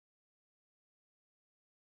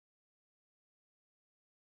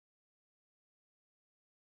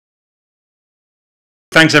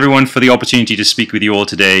Thanks everyone for the opportunity to speak with you all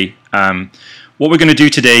today. What we're going to do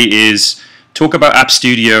today is talk about App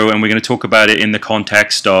Studio, and we're going to talk about it in the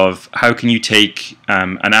context of how can you take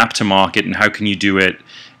an app to market and how can you do it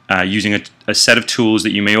using a set of tools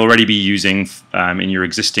that you may already be using in your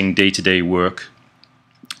existing day-to-day work.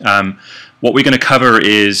 What we're going to cover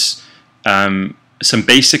is some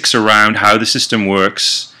basics around how the system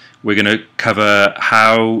works. We're going to cover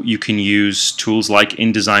how you can use tools like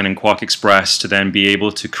InDesign and QuarkXPress to then be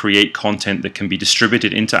able to create content that can be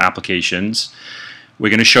distributed into applications.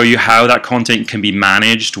 We're going to show you how that content can be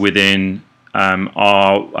managed within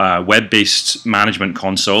our web-based management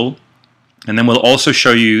console. And then we'll also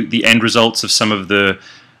show you the end results of some of the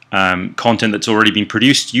content that's already been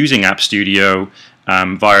produced using App Studio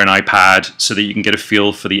via an iPad, so that you can get a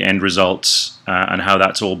feel for the end results and how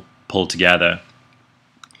that's all pulled together.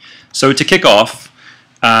 So to kick off,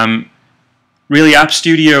 really App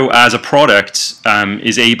Studio as a product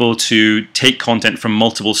is able to take content from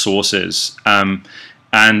multiple sources.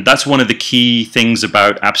 And that's one of the key things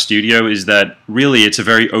about App Studio, is that really it's a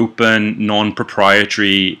very open,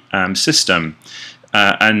 non-proprietary system.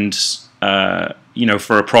 You know,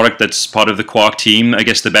 for a product that's part of the Quark team, I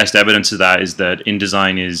guess the best evidence of that is that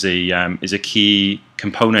InDesign is a key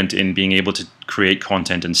component in being able to create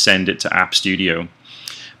content and send it to App Studio.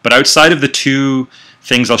 But outside of the two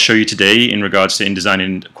things I'll show you today in regards to InDesign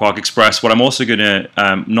and QuarkXPress, what I'm also going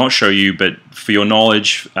to not show you, but for your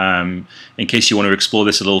knowledge, in case you want to explore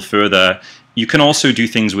this a little further, you can also do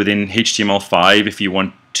things within HTML5 if you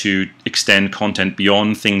want to extend content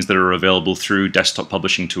beyond things that are available through desktop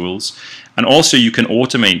publishing tools. And also you can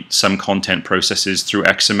automate some content processes through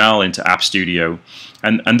XML into App Studio.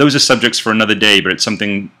 And those are subjects for another day, but it's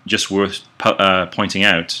something just worth pointing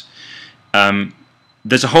out.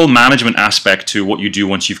 There's a whole management aspect to what you do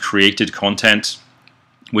once you've created content,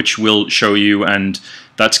 which we'll show you, and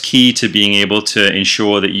that's key to being able to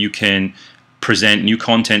ensure that you can present new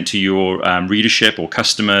content to your readership or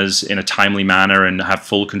customers in a timely manner and have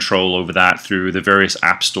full control over that through the various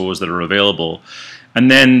app stores that are available. And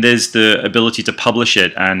then there's the ability to publish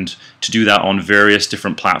it and to do that on various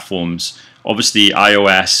different platforms. Obviously,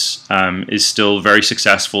 iOS is still very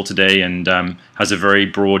successful today and has a very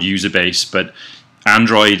broad user base, but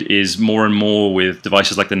Android is more and more, with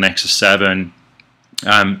devices like the Nexus 7,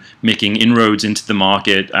 making inroads into the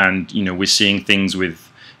market, and you know, we're seeing things with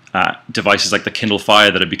devices like the Kindle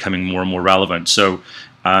Fire that are becoming more and more relevant. So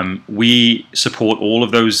we support all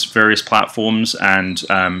of those various platforms, and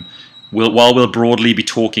while we'll broadly be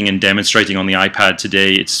talking and demonstrating on the iPad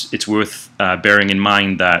today, it's worth bearing in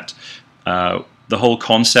mind that the whole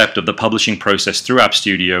concept of the publishing process through App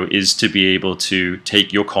Studio is to be able to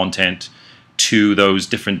take your content to those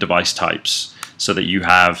different device types, so that you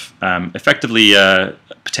have effectively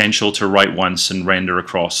potential to write once and render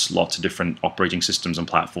across lots of different operating systems and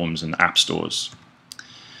platforms and app stores.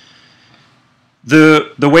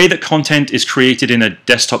 The way that content is created in a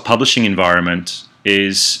desktop publishing environment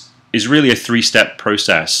is really a three-step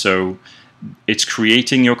process. So it's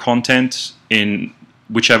creating your content in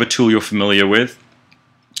whichever tool you're familiar with,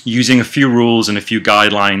 using a few rules and a few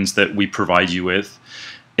guidelines that we provide you with.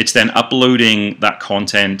 It's then uploading that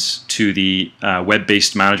content to the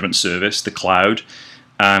web-based management service, the cloud,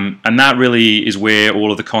 and that really is where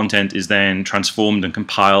all of the content is then transformed and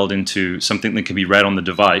compiled into something that can be read on the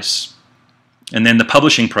device. And then the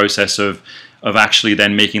publishing process of actually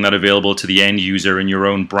then making that available to the end user in your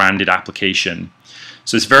own branded application.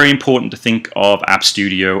 So it's very important to think of App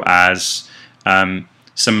Studio as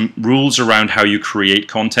some rules around how you create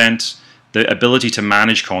content, the ability to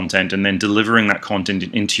manage content, and then delivering that content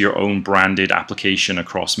into your own branded application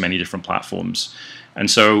across many different platforms. And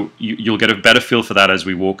so you'll get a better feel for that as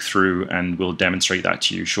we walk through, and we'll demonstrate that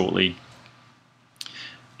to you shortly.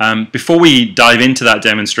 Before we dive into that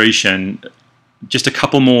demonstration, just a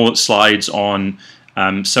couple more slides on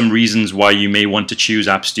some reasons why you may want to choose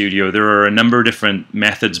App Studio. There are a number of different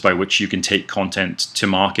methods by which you can take content to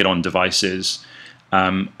market on devices.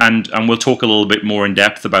 And we'll talk a little bit more in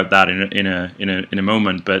depth about that in a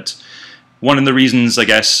moment. But one of the reasons, I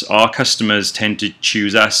guess, our customers tend to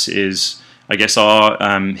choose us is, I guess,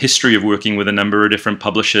 our history of working with a number of different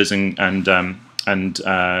publishers and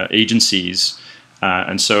agencies.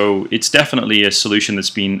 And so it's definitely a solution that's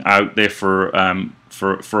been out there for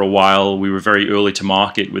a while. We were very early to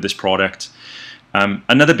market with this product.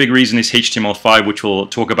 Another big reason is HTML5, which we'll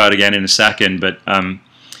talk about again in a second. But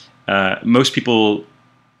most people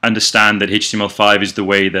understand that HTML5 is the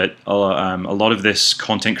way that a lot of this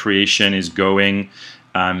content creation is going.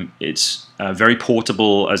 It's very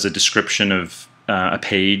portable as a description of a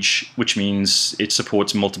page, which means it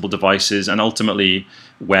supports multiple devices and ultimately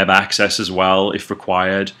web access as well if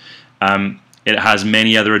required. It has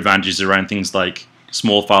many other advantages around things like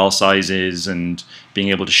small file sizes and being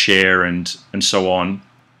able to share and so on.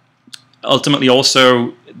 Ultimately,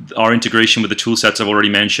 also, our integration with the tool sets I've already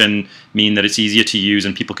mentioned mean that it's easier to use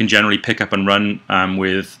and people can generally pick up and run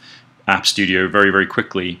with App Studio very, very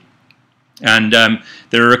quickly. And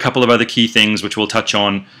there are a couple of other key things which we'll touch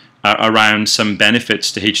on around some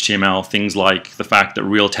benefits to HTML, things like the fact that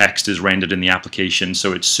real text is rendered in the application,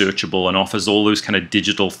 so it's searchable and offers all those kind of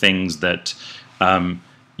digital things that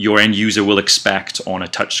your end user will expect on a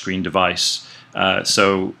touchscreen device.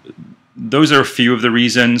 So those are a few of the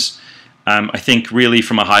reasons. I think really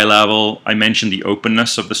from a high level, I mentioned the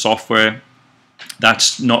openness of the software.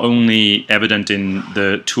 That's not only evident in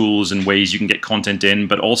the tools and ways you can get content in,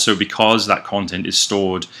 but also because that content is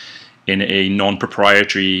stored in a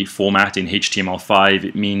non-proprietary format in HTML5,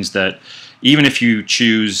 it means that even if you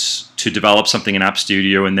choose to develop something in App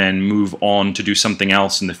Studio and then move on to do something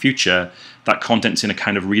else in the future, that content's in a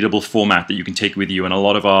kind of readable format that you can take with you. And a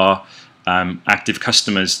lot of our active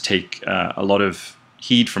customers take a lot of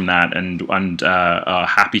heed from that and are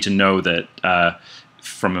happy to know that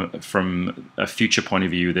from a future point of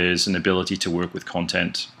view, there's an ability to work with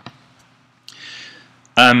content.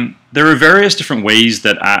 There are various different ways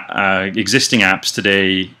that existing apps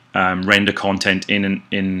today render content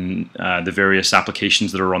in the various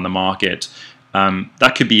applications that are on the market.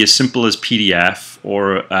 That could be as simple as PDF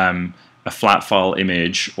or a flat file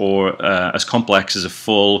image, or as complex as a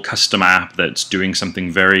full custom app that's doing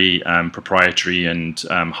something very proprietary and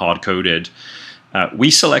hard-coded.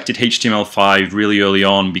 We selected HTML5 really early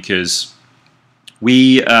on because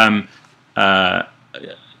we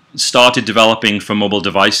started developing for mobile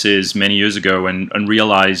devices many years ago and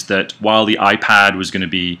realized that while the iPad was going to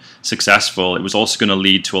be successful, it was also going to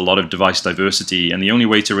lead to a lot of device diversity, and the only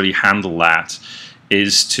way to really handle that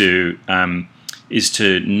is to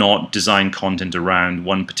not design content around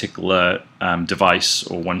one particular device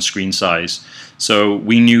or one screen size. So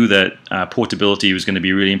we knew that portability was going to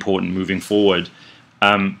be really important moving forward,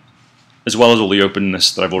 as well as all the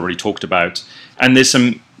openness that I've already talked about. And there's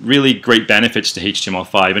some really great benefits to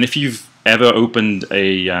HTML5. And if you've ever opened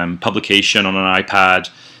a publication on an iPad,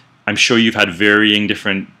 I'm sure you've had varying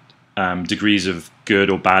different degrees of good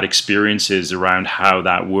or bad experiences around how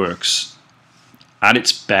that works. At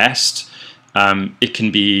its best, it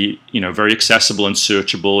can be very accessible and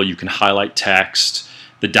searchable. You can highlight text.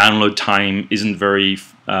 The download time isn't very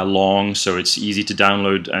long, so it's easy to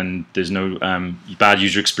download, and there's no bad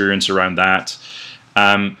user experience around that.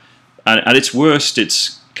 And at its worst,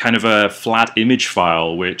 it's kind of a flat image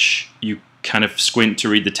file, which you kind of squint to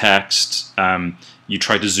read the text. You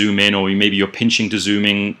try to zoom in, or maybe you're pinching to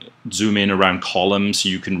zoom in around columns so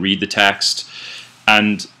you can read the text.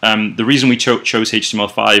 And the reason we chose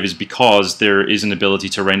HTML5 is because there is an ability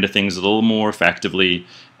to render things a little more effectively,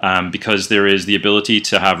 because there is the ability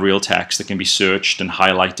to have real text that can be searched and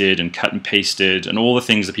highlighted and cut and pasted and all the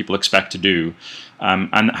things that people expect to do,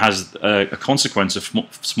 and it has a consequence of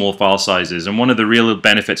small file sizes. And one of the real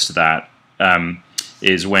benefits to that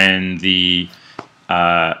is when the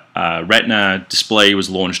Retina display was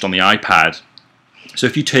launched on the iPad. So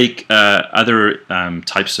if you take other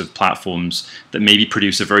types of platforms that maybe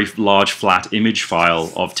produce a very large flat image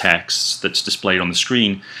file of text that's displayed on the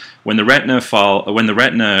screen, when the Retina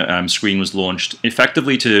screen was launched,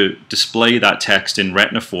 effectively to display that text in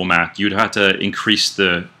Retina format, you'd have to increase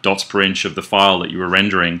the dots per inch of the file that you were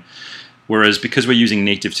rendering. Whereas because we're using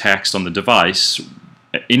native text on the device,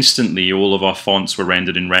 instantly all of our fonts were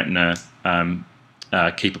rendered in Retina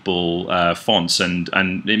capable fonts, and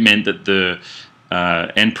it meant that the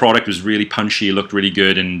end product was really punchy, looked really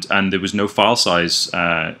good, and there was no file size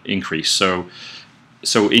increase. So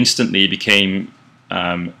instantly it became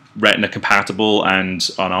Retina compatible, and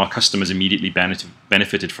our customers immediately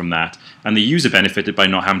benefited from that, and the user benefited by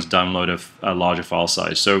not having to download a larger file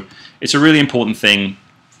size. So it's a really important thing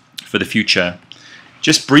for the future.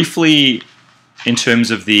 Just briefly, in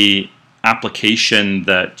terms of the application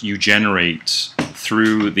that you generate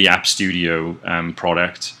through the App Studio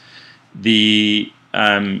product, the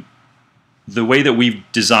way that we've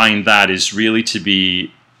designed that is really to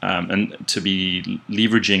be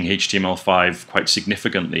leveraging HTML5 quite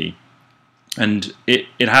significantly, and it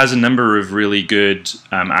has a number of really good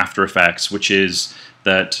after effects, which is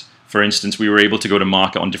that, for instance, we were able to go to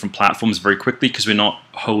market on different platforms very quickly because we're not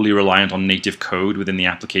wholly reliant on native code within the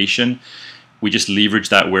application. we just leverage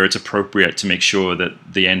that where it's appropriate to make sure that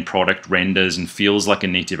the end product renders and feels like a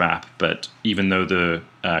native app, but even though the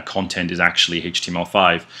content is actually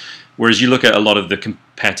HTML5. Whereas you look at a lot of the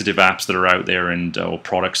competitive apps that are out there and or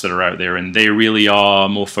products that are out there, and they really are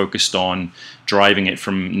more focused on driving it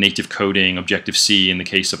from native coding, Objective-C in the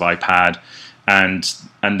case of iPad, and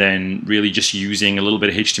then really just using a little bit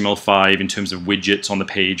of HTML5 in terms of widgets on the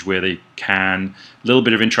page where they can, a little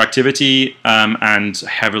bit of interactivity, and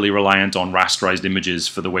heavily reliant on rasterized images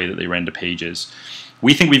for the way that they render pages.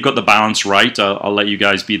 We think we've got the balance right. I'll let you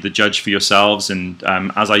guys be the judge for yourselves, and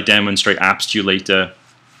as I demonstrate apps to you later,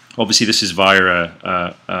 obviously this is via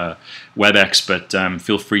a WebEx, but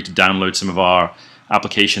feel free to download some of our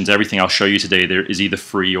applications. Everything I'll show you today there is either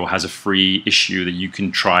free or has a free issue that you can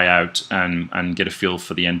try out and get a feel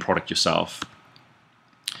for the end product yourself.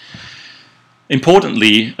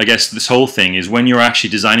 Importantly, I guess this whole thing is when you're actually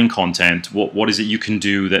designing content, what is it you can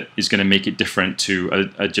do that is going to make it different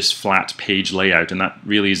to a just flat page layout? And that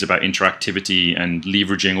really is about interactivity and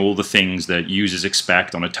leveraging all the things that users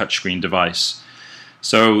expect on a touchscreen device.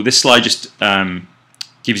 So this slide just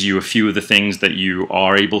gives you a few of the things that you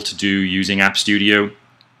are able to do using App Studio.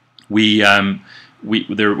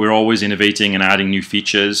 We're always innovating and adding new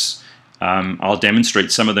features. I'll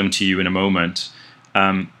demonstrate some of them to you in a moment.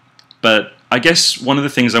 But I guess one of the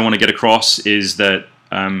things I want to get across is that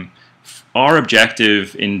our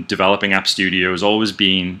objective in developing App Studio has always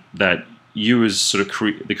been that you as sort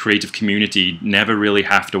of the creative community never really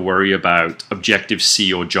have to worry about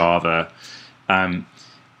Objective-C or Java.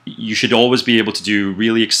 You should always be able to do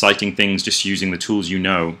really exciting things just using the tools you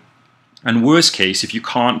know. And worst case, if you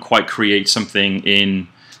can't quite create something in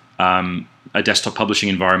a desktop publishing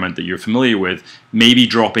environment that you're familiar with, maybe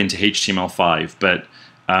drop into HTML5. But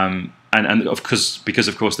because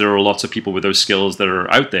of course there are lots of people with those skills that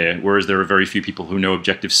are out there, whereas there are very few people who know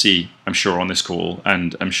Objective-C, I'm sure, on this call,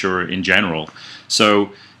 and I'm sure in general.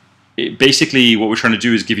 So basically what we're trying to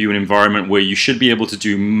do is give you an environment where you should be able to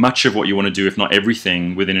do much of what you want to do, if not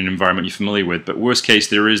everything, within an environment you're familiar with. But worst case,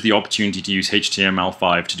 there is the opportunity to use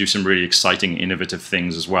HTML5 to do some really exciting, innovative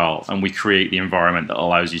things as well. And we create the environment that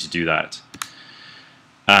allows you to do that.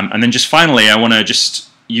 And then just finally, I want to just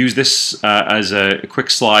use this as a quick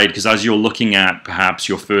slide, because as you're looking at perhaps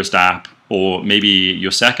your first app or maybe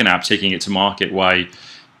your second app, taking it to market, why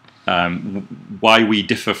we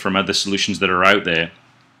differ from other solutions that are out there.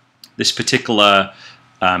 This particular,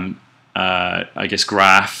 I guess,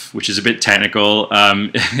 graph, which is a bit technical,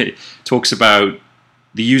 it talks about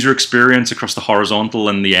the user experience across the horizontal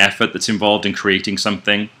and the effort that's involved in creating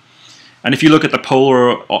something. And if you look at the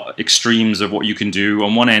polar extremes of what you can do,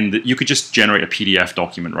 on one end, you could just generate a PDF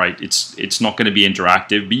document, right? It's not going to be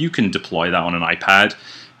interactive, but you can deploy that on an iPad.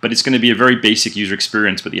 But it's going to be a very basic user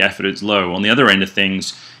experience, but the effort is low. On the other end of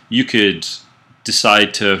things, you could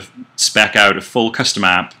decide to spec out a full custom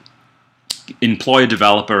app, employ a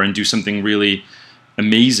developer and do something really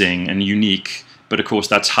amazing and unique, but of course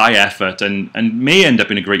that's high effort and may end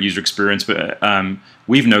up in a great user experience, but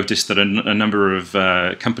we've noticed that a number of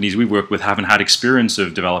companies we work with haven't had experience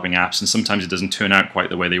of developing apps, and sometimes it doesn't turn out quite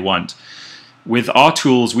the way they want. With our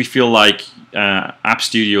tools, we feel like App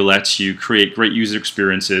Studio lets you create great user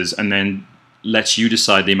experiences and then lets you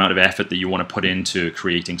decide the amount of effort that you want to put into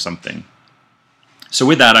creating something. So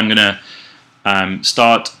with that, I'm going to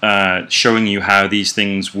start showing you how these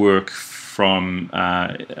things work from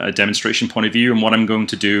a demonstration point of view. And what I'm going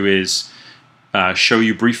to do is show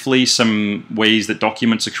you briefly some ways that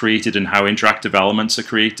documents are created and how interactive elements are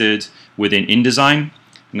created within InDesign.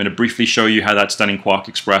 I'm going to briefly show you how that's done in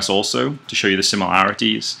QuarkXPress also, to show you the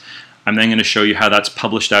similarities. I'm then going to show you how that's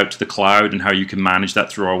published out to the cloud and how you can manage that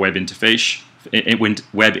through our web interface,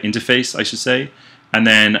 I should say. And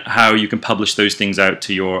then how you can publish those things out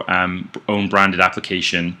to your own branded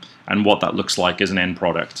application and what that looks like as an end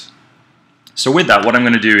product. So with that, what I'm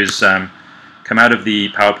going to do is come out of the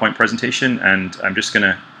PowerPoint presentation, and I'm just going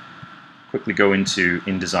to quickly go into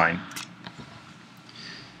InDesign.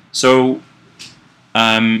 So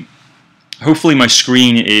hopefully my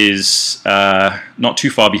screen is not too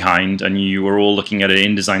far behind, and you are all looking at an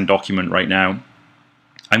InDesign document right now.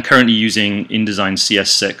 I'm currently using InDesign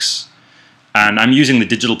CS6. And I'm using the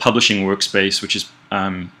digital publishing workspace,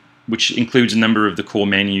 which includes a number of the core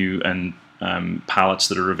menu and palettes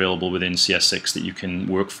that are available within CS6 that you can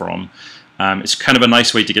work from. It's kind of a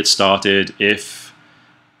nice way to get started if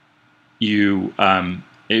you're kind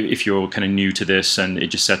of new to this, and it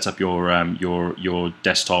just sets up your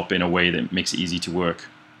desktop in a way that makes it easy to work.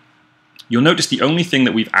 You'll notice the only thing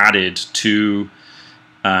that we've added to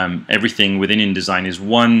everything within InDesign is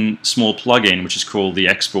one small plugin, which is called the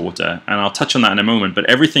exporter, and I'll touch on that in a moment. But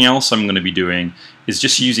everything else I'm going to be doing is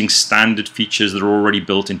just using standard features that are already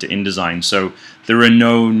built into InDesign. So there are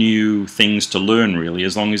no new things to learn, really.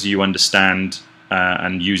 As long as you understand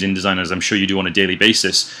and use InDesign, as I'm sure you do on a daily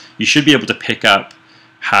basis, you should be able to pick up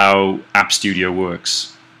how App Studio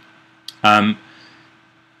works.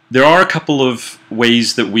 There are a couple of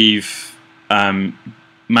ways that we've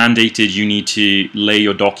mandated you need to lay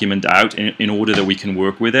your document out in order that we can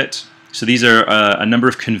work with it. So these are a number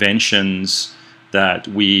of conventions that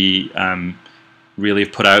we really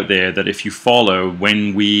have put out there that if you follow,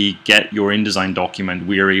 when we get your InDesign document,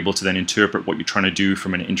 we are able to then interpret what you're trying to do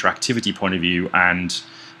from an interactivity point of view, and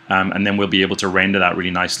then we'll be able to render that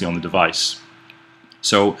really nicely on the device.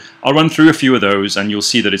 So I'll run through a few of those, and you'll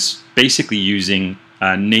see that it's basically using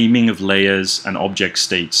naming of layers and object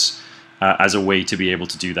states as a way to be able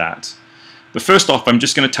to do that. But first off, I'm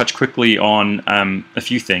just going to touch quickly on a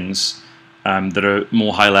few things that are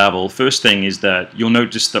more high level. First thing is that you'll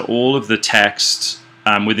notice that all of the text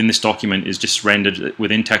within this document is just rendered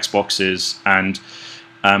within text boxes, and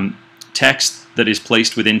text that is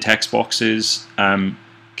placed within text boxes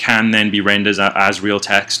can then be rendered as real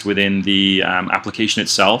text within the application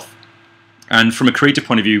itself. And from a creative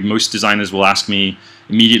point of view, most designers will ask me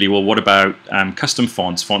immediately, well, what about custom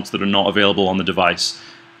fonts that are not available on the device?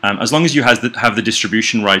 As long as you have the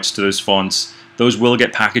distribution rights to those fonts, those will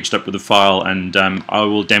get packaged up with a file, and I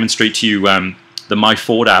will demonstrate to you the My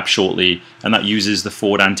Ford app shortly, and that uses the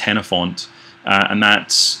Ford antenna font, and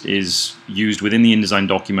that is used within the InDesign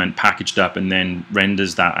document, packaged up, and then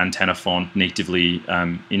renders that antenna font natively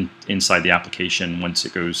inside the application once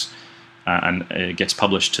it goes and it gets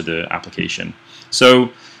published to the application.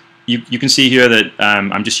 So you can see here that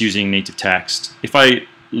I'm just using native text. If I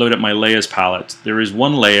load up my layers palette, there is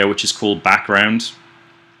one layer which is called background,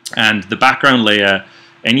 and the background layer,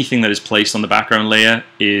 anything that is placed on the background layer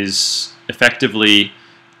is effectively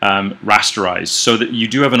rasterized, so that you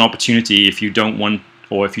do have an opportunity, if you don't want,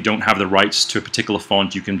 or if you don't have the rights to a particular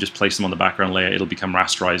font, you can just place them on the background layer. It'll become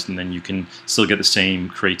rasterized, and then you can still get the same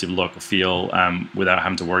creative look or feel without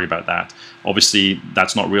having to worry about that. Obviously,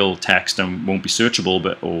 that's not real text and won't be searchable,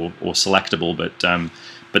 or selectable.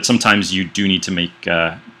 But sometimes you do need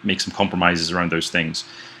to make some compromises around those things,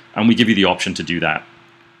 and we give you the option to do that.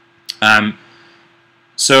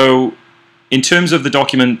 So in terms of the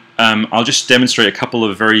document, I'll just demonstrate a couple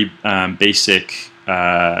of very basic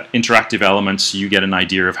interactive elements so you get an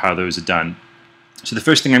idea of how those are done. So the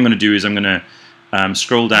first thing I'm going to do is I'm going to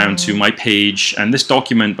scroll down to my page, and this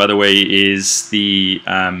document, by the way, is the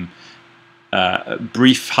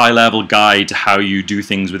brief high-level guide to how you do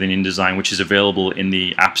things within InDesign, which is available in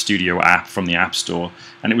the App Studio app from the App Store,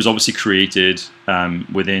 and it was obviously created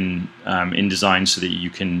within InDesign so that you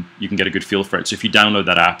can get a good feel for it. So if you download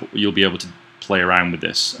that app, you'll be able to play around with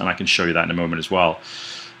this, and I can show you that in a moment as well.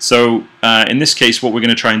 So in this case, what we're going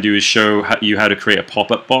to try and do is show you how to create a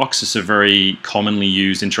pop-up box. It's a very commonly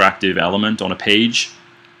used interactive element on a page.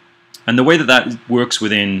 And the way that that works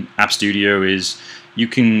within App Studio is you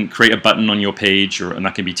can create a button on your page, and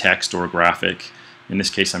that can be text or a graphic. In this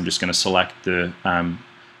case, I'm just going to select the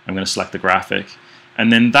graphic,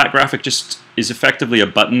 and then that graphic just is effectively a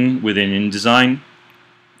button within InDesign.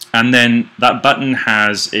 And then that button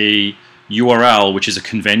has a URL, which is a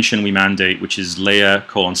convention we mandate, which is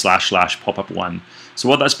layer://popup1. So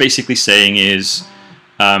what that's basically saying is,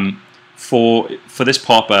 for this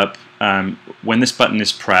pop-up, when this button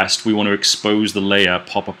is pressed, we want to expose the layer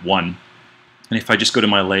popup1. And if I just go to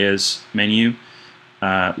my layers menu,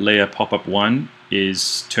 layer popup1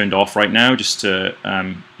 is turned off right now just to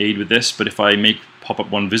aid with this. But if I make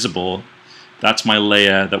popup1 visible, that's my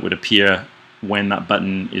layer that would appear when that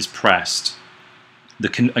button is pressed.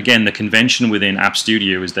 Again, the convention within App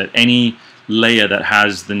Studio is that any layer that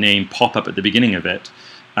has the name pop-up at the beginning of it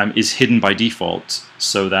is hidden by default,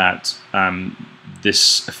 so that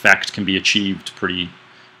this effect can be achieved pretty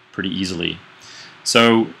easily.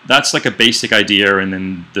 So that's like a basic idea, and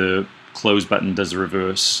then the close button does the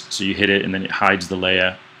reverse. So you hit it and then it hides the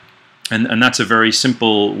layer. And that's a very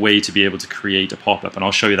simple way to be able to create a pop-up, and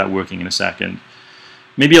I'll show you that working in a second.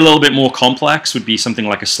 Maybe a little bit more complex would be something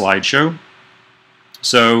like a slideshow.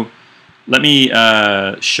 So let me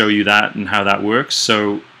show you that and how that works.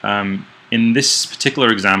 So in this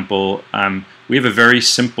particular example, we have a very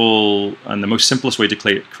simple, and the most simplest way to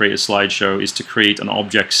create a slideshow is to create an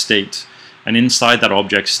object state. And inside that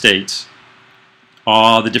object state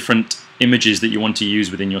are the different images that you want to use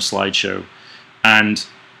within your slideshow. And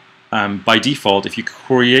by default, if you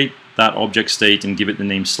create that object state and give it the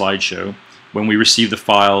name slideshow, when we receive the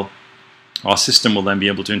file, our system will then be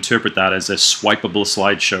able to interpret that as a swipeable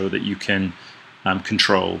slideshow that you can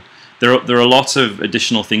control. There are lots of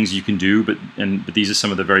additional things you can do, but these are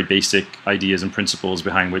some of the very basic ideas and principles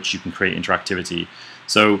behind which you can create interactivity.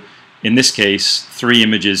 So in this case, 3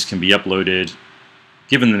 images can be uploaded,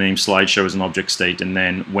 given the name slideshow as an object state, and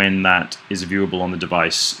then when that is viewable on the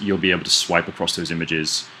device, you'll be able to swipe across those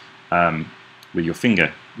images with your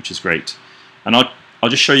finger, which is great. And I'll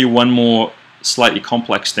just show you one more slightly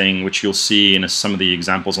complex thing, which you'll see in some of the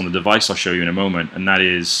examples on the device I'll show you in a moment, and that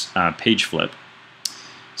is page flip.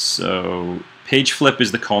 So page flip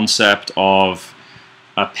is the concept of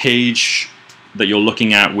a page that you're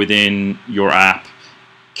looking at within your app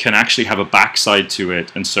can actually have a backside to it,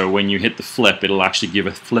 and so when you hit the flip, it'll actually give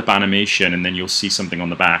a flip animation, and then you'll see something on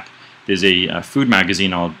the back. There's a food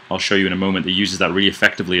magazine I'll show you in a moment that uses that really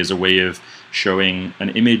effectively as a way of showing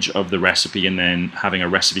an image of the recipe and then having a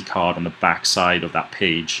recipe card on the back side of that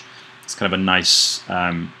page. It's kind of a nice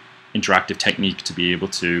interactive technique to be able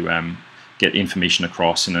to get information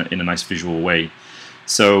across in a nice visual way.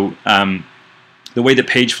 So the way that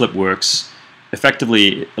page flip works,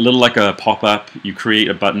 effectively a little like a pop-up, you create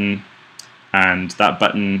a button, and that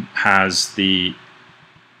button has the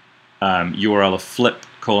URL of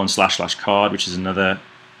flip://card, which is another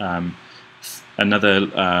thing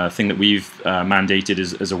that we've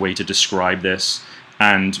mandated as a way to describe this.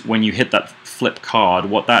 And when you hit that flip card,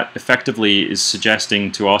 what that effectively is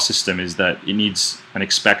suggesting to our system is that it needs and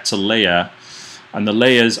expects a layer, and the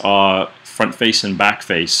layers are front face and back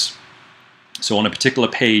face. So on a particular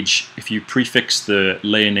page, if you prefix the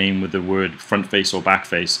layer name with the word front face or back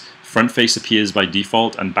face appears by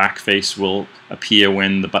default, and back face will appear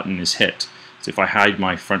when the button is hit. So if I hide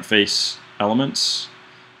my front face elements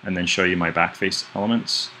and then show you my back face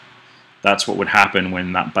elements, that's what would happen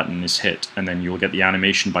when that button is hit, and then you'll get the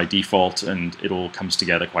animation by default and it all comes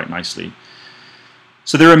together quite nicely.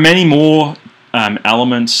 So there are many more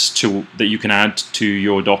elements that you can add to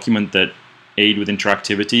your document that aid with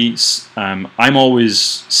interactivity. I'm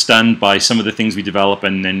always stunned by some of the things we develop,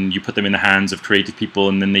 and then you put them in the hands of creative people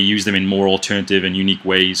and then they use them in more alternative and unique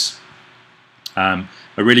ways. A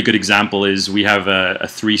really good example is we have a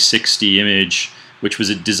 360 image which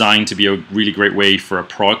was designed to be a really great way for a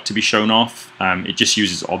product to be shown off. It just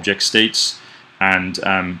uses object states, and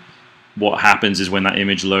what happens is when that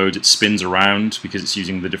image loads, it spins around because it's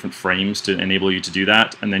using the different frames to enable you to do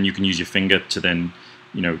that, and then you can use your finger to then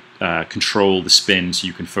control the spin so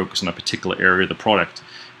you can focus on a particular area of the product.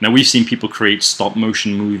 Now we've seen people create stop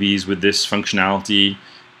motion movies with this functionality.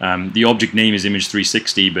 The object name is Image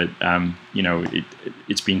 360, but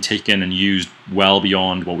it's been taken and used well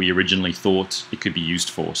beyond what we originally thought it could be used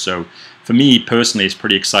for. So for me personally, it's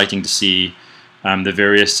pretty exciting to see the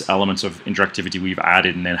various elements of interactivity we've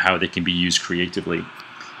added and then how they can be used creatively.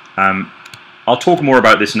 I'll talk more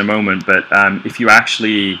about this in a moment, but if you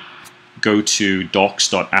actually go to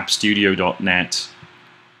docs.appstudio.net,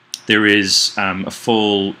 there is a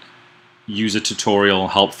full user tutorial,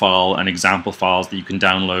 help file, and example files that you can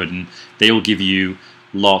download, and they will give you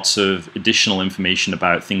lots of additional information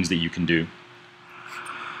about things that you can do.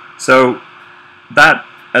 So that,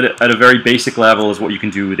 at a very basic level, is what you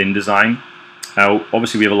can do with InDesign. Now,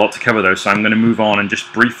 obviously we have a lot to cover though, so I'm going to move on and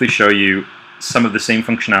just briefly show you some of the same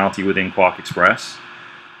functionality within QuarkXPress.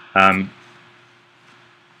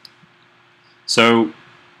 So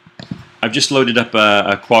I've just loaded up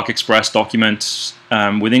a QuarkXPress document.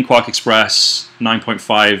 Within QuarkXPress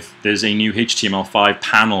 9.5, there's a new HTML5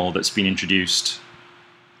 panel that's been introduced,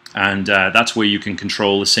 and that's where you can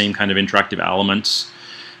control the same kind of interactive elements.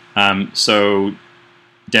 So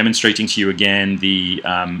demonstrating to you again the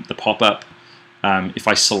pop-up. If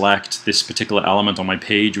I select this particular element on my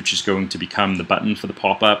page, which is going to become the button for the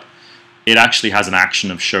pop-up, it actually has an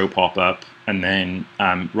action of show pop-up, and then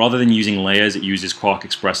rather than using layers, it uses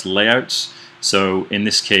QuarkXPress layouts. So in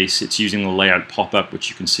this case, it's using the layout pop-up, which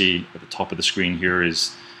you can see at the top of the screen here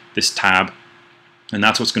is this tab, and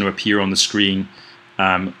that's what's going to appear on the screen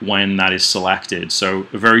when that is selected. So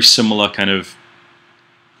a very similar kind of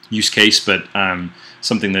use case, but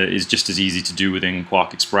something that is just as easy to do within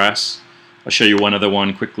QuarkXPress. I'll show you one other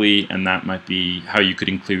one quickly, and that might be how you could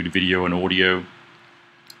include video and audio.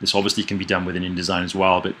 This obviously can be done within InDesign as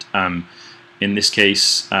well, but in this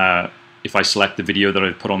case, if I select the video that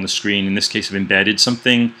I've put on the screen, in this case I've embedded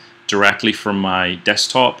something directly from my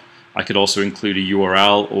desktop. I could also include a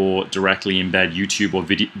URL or directly embed YouTube or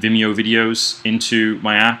Vimeo videos into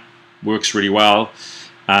my app. Works really well.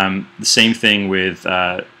 The same thing with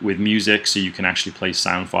music, so you can actually play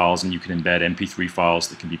sound files and you can embed MP3 files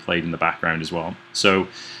that can be played in the background as well. So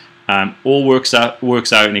All works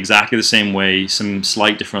out in exactly the same way. Some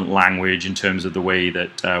slight different language in terms of the way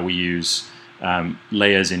that we use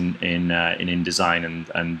layers in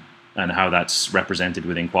InDesign and how that's represented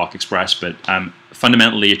within QuarkXPress, but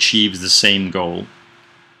fundamentally achieves the same goal.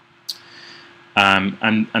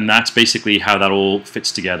 And that's basically how that all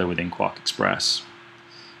fits together within QuarkXPress.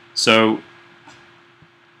 So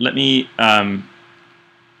let me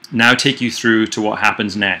now take you through to what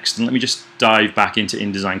happens next, and let me just dive back into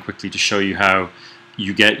InDesign quickly to show you how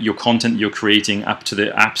you get your content you're creating up to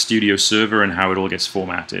the App Studio server and how it all gets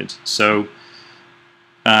formatted. So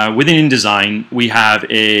within InDesign we have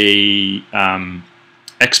a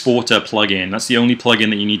exporter plugin. That's the only plugin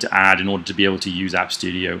that you need to add in order to be able to use App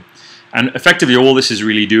Studio. And effectively all this is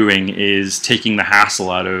really doing is taking the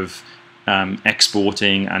hassle out of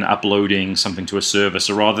exporting and uploading something to a server.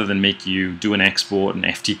 So rather than make you do an export and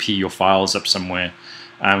FTP your files up somewhere,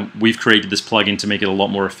 we've created this plugin to make it a lot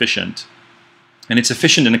more efficient. And it's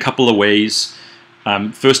efficient in a couple of ways.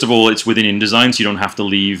 First of all, it's within InDesign, so you don't have to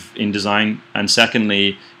leave InDesign. And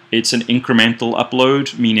secondly, it's an incremental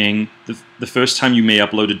upload, meaning the first time you may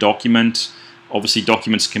upload a document, obviously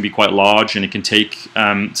documents can be quite large and it can take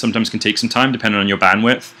sometimes can take some time depending on your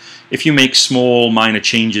bandwidth. If you make small minor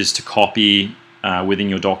changes to copy within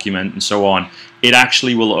your document and so on, it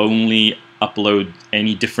actually will only upload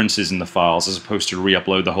any differences in the files as opposed to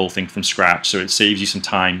re-upload the whole thing from scratch. So it saves you some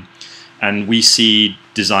time. And we see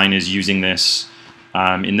designers using this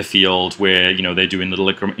in the field where they're doing little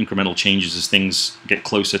incremental changes as things get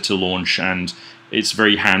closer to launch, and it's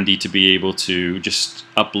very handy to be able to just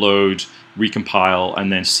upload, recompile,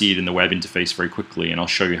 and then see it in the web interface very quickly. And I'll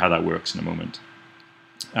show you how that works in a moment.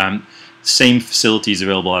 Same facilities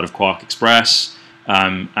available out of QuarkXPress,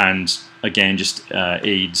 and again just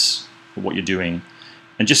aids what you're doing.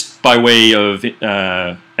 And just by way of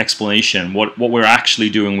explanation, what we're actually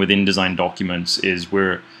doing with InDesign documents is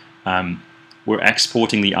we're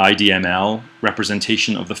exporting the IDML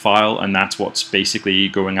representation of the file, and that's what's basically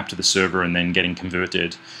going up to the server and then getting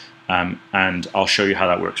converted. And I'll show you how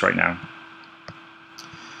that works right now.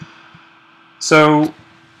 So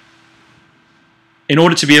in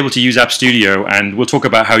order to be able to use App Studio, and we'll talk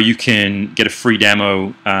about how you can get a free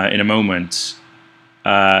demo in a moment,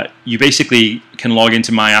 you basically can log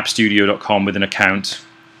into myappstudio.com with an account,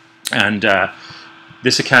 and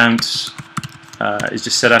this account is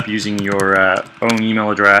just set up using your own email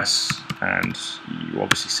address, and you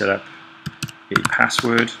obviously set up a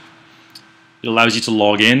password. It allows you to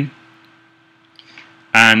log in,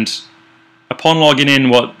 and upon logging in,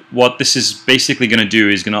 what this is basically going to do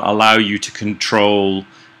is going to allow you to control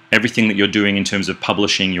everything that you're doing in terms of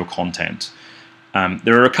publishing your content.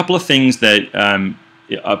 There are a couple of things that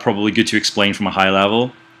are probably good to explain from a high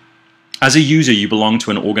level. As a user, you belong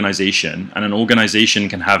to an organization, and an organization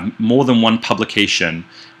can have more than one publication,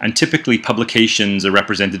 and typically publications are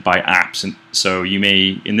represented by apps. And so you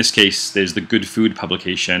may, in this case, there's the Good Food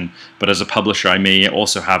publication, but as a publisher I may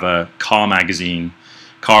also have a car magazine.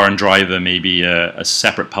 Car and Driver may be a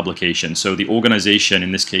separate publication. So the organization,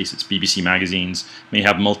 in this case it's BBC Magazines, may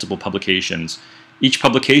have multiple publications. Each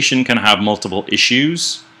publication can have multiple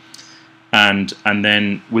issues, and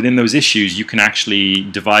then within those issues you can actually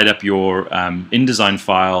divide up your InDesign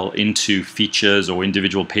file into features or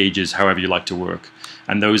individual pages, however you like to work,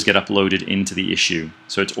 and those get uploaded into the issue.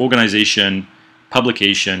 So it's organization,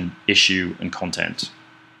 publication, issue, and content.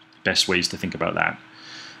 Best ways to think about that.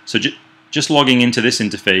 So just logging into this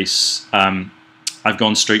interface, I've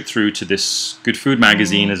gone straight through to this Good Food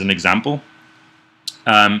magazine as an example.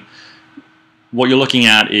 What you're looking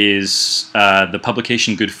at is the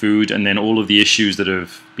publication Good Food, and then all of the issues that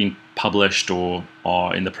have been published or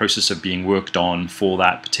are in the process of being worked on for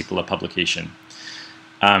that particular publication.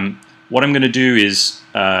 What I'm going to do is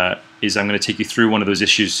I'm going to take you through one of those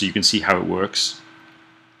issues so you can see how it works.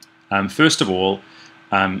 First of all,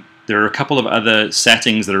 there are a couple of other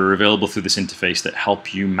settings that are available through this interface that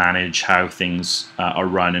help you manage how things are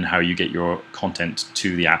run and how you get your content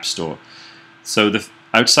to the App Store. So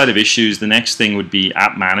outside of issues, the next thing would be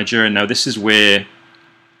App Manager. And now this is where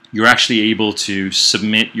you're actually able to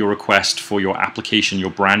submit your request for your application,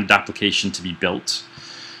 your branded application, to be built.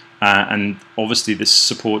 And obviously this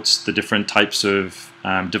supports the different types of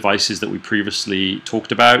devices that we previously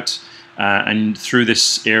talked about. And through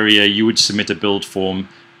this area you would submit a build form,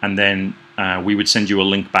 and then we would send you a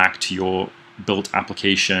link back to your built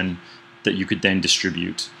application that you could then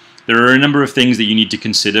distribute. There are a number of things that you need to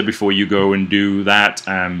consider before you go and do that.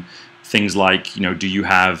 Things like, do you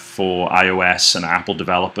have for iOS an Apple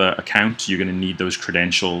developer account? You're going to need those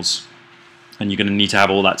credentials, and you're going to need to have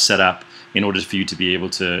all that set up in order for you to be able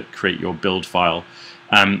to create your build file.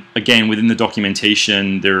 Again, within the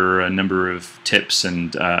documentation, there are a number of tips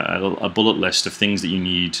and a bullet list of things that you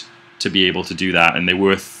need to be able to do that, and they're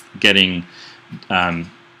worth getting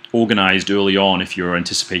organized early on if you're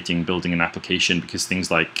anticipating building an application, because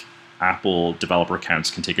things like Apple developer accounts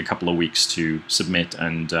can take a couple of weeks to submit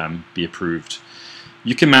and be approved.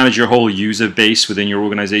 You can manage your whole user base within your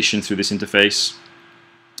organization through this interface.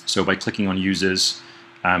 So by clicking on users,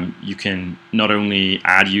 you can not only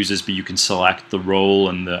add users, but you can select the role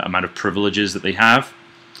and the amount of privileges that they have.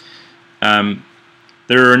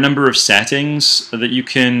 There are a number of settings that you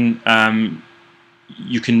can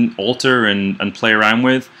alter and play around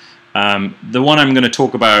with. The one I'm going to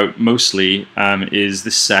talk about mostly is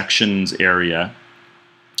this sections area.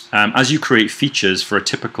 As you create features for a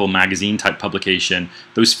typical magazine type publication,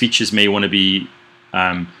 those features may want to be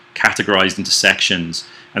categorized into sections,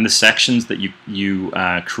 and the sections that you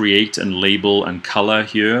create and label and color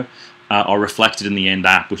here are reflected in the end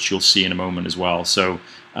app, which you'll see in a moment as well. So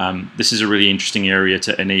this is a really interesting area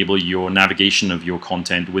to enable your navigation of your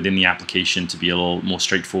content within the application to be a little more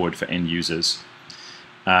straightforward for end users.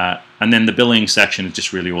 And then the billing section is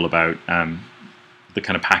just really all about the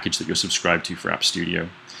kind of package that you're subscribed to for App Studio.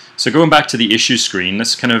 So going back to the issue screen,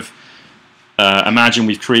 let's kind of imagine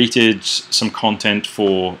we've created some content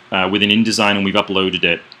for within InDesign and we've uploaded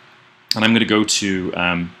it. And I'm going to go to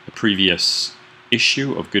a previous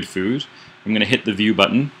issue of Good Food. I'm going to hit the View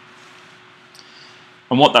button.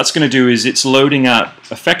 And what that's going to do is it's loading up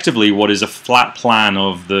effectively what is a flat plan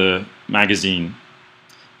of the magazine.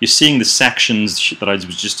 You're seeing the sections that I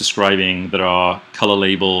was just describing that are color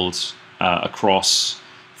labeled across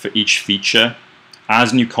for each feature.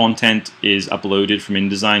 As new content is uploaded from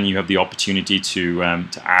InDesign, you have the opportunity to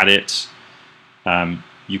add it.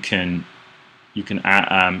 You can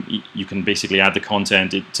basically add the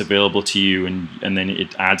content. It's available to you, and then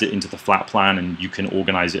it adds it into the flat plan, and you can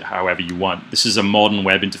organize it however you want. This is a modern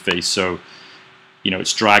web interface, so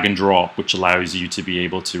it's drag and drop, which allows you to be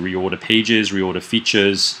able to reorder pages, reorder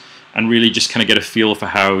features, and really just kind of get a feel for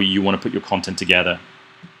how you want to put your content together.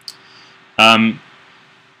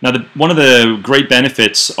 Now, one of the great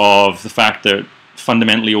benefits of the fact that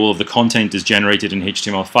fundamentally all of the content is generated in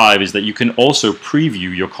HTML5 is that you can also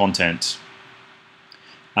preview your content.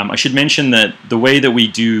 I should mention that the way that we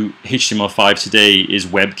do HTML5 today is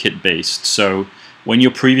WebKit based. So when you're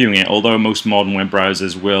previewing it, although most modern web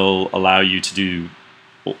browsers will allow you to do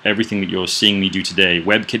everything that you're seeing me do today,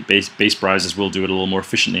 WebKit based browsers will do it a little more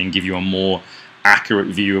efficiently and give you a more accurate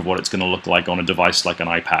view of what it's going to look like on a device like an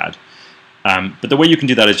iPad. But the way you can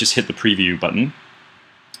do that is just hit the preview button,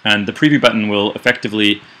 and the preview button will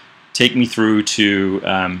effectively take me through to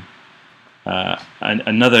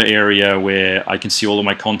another area where I can see all of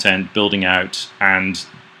my content building out, and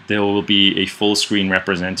there will be a full screen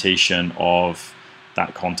representation of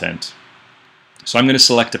that content. So I'm going to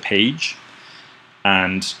select a page,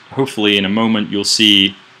 and hopefully in a moment you'll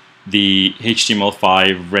see the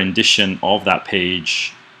HTML5 rendition of that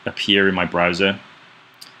page appear in my browser.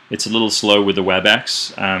 It's a little slow with the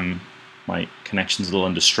WebEx. My connection's a little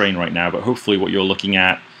under strain right now, but hopefully what you're looking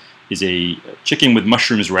at is a chicken with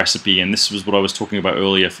mushrooms recipe, and this was what I was talking about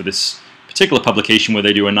earlier for this particular publication, where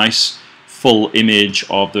they do a nice full image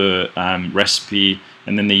of the recipe,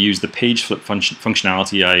 and then they use the page flip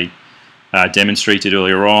functionality I demonstrated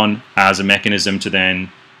earlier on as a mechanism to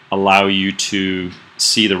then allow you to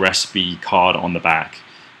see the recipe card on the back.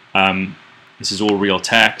 This is all real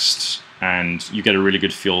text, and you get a really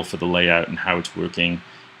good feel for the layout and how it's working.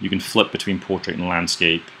 You can flip between portrait and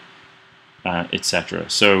landscape, etc.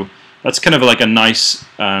 So that's kind of like a nice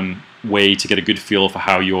way to get a good feel for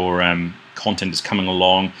how your content is coming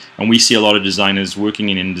along. And we see a lot of designers working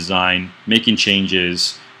in InDesign, making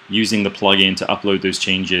changes, using the plugin to upload those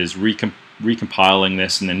changes, recompiling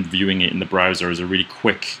this, and then viewing it in the browser is a really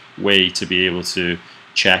quick way to be able to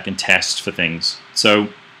check and test for things. So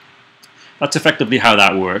that's effectively how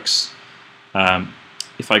that works.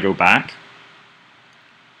 If I go back,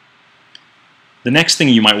 the next thing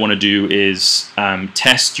you might want to do is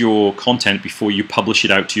test your content before you publish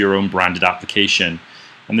it out to your own branded application.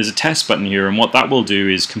 And there's a test button here, and what that will do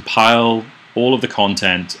is compile all of the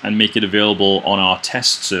content and make it available on our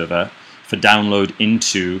test server for download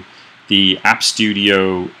into the App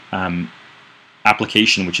Studio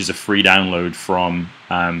application, which is a free download from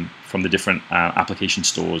the different application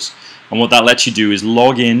stores. And what that lets you do is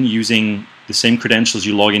log in using the same credentials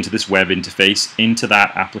you log into this web interface into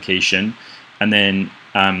that application, and then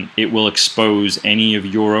it will expose any of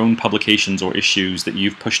your own publications or issues that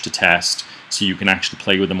you've pushed to test, so you can actually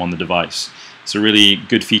play with them on the device. It's a really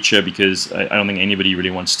good feature because I don't think anybody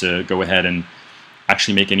really wants to go ahead and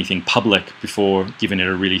actually make anything public before giving it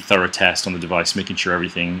a really thorough test on the device, making sure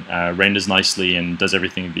everything renders nicely and does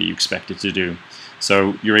everything that you expect it to do.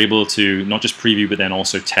 So you're able to not just preview, but then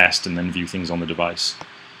also test and then view things on the device.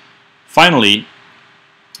 Finally,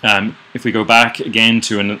 if we go back again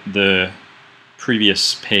to the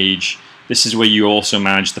previous page, this is where you also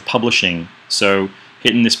manage the publishing. So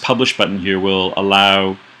hitting this publish button here will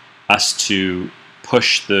allow us to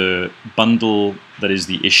push the bundle that is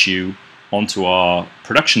the issue onto our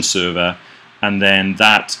production server, and then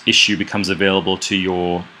that issue becomes available to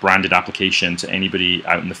your branded application, to anybody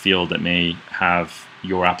out in the field that may have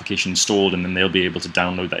your application installed, and then they'll be able to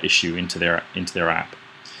download that issue into their app.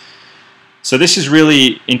 So this is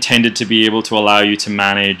really intended to be able to allow you to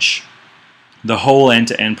manage the whole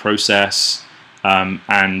end-to-end process,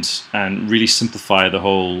 and really simplify the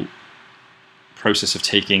whole process of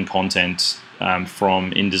taking content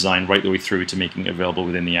from InDesign right the way through to making it available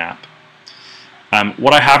within the app.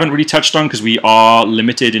 What I haven't really touched on, because we are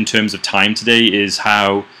limited in terms of time today, is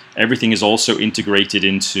how everything is also integrated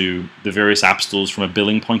into the various app stores from a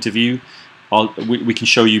billing point of view. We can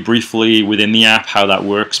show you briefly within the app how that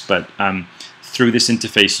works, but through this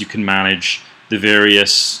interface you can manage the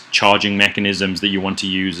various charging mechanisms that you want to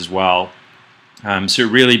use as well. So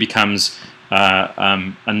it really becomes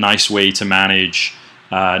a nice way to manage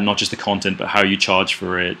not just the content, but how you charge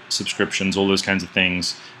for it, subscriptions, all those kinds of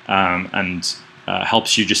things, and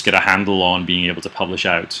helps you just get a handle on being able to publish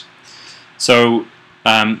out. So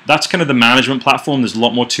that's kind of the management platform. There's a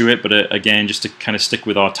lot more to it, but again, just to kind of stick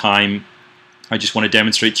with our time, I just want to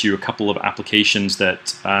demonstrate to you a couple of applications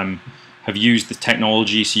that have used the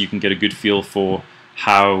technology, so you can get a good feel for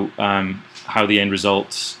how the end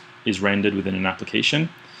result is rendered within an application.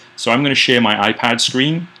 So I'm going to share my iPad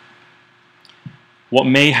screen. What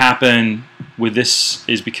may happen with this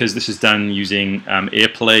is, because this is done using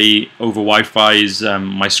AirPlay over Wi-Fi's,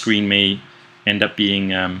 my screen may end up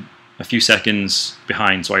being a few seconds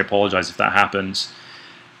behind, so I apologize if that happens.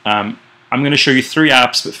 I'm going to show you 3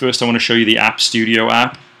 apps, but first I want to show you the App Studio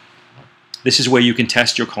app. This is where you can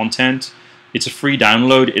test your content. It's a free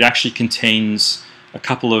download. It actually contains a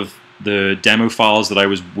couple of the demo files that I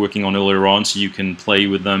was working on earlier on, so you can play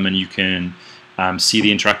with them and you can see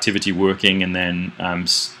the interactivity working, and then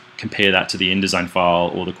compare that to the InDesign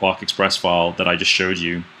file or the QuarkXPress file that I just showed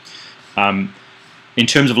you. In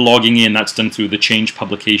terms of logging in, that's done through the Change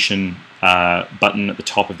Publication button at the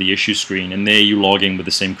top of the issue screen, and there you log in with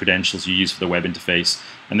the same credentials you use for the web interface.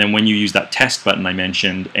 And then when you use that test button I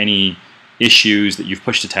mentioned, any issues that you've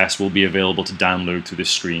pushed to test will be available to download through this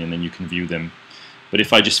screen, and then you can view them. But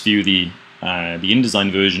if I just view the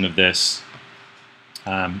InDesign version of this,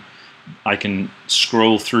 I can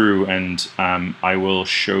scroll through and I will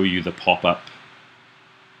show you the pop-up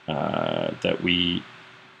that we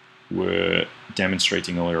were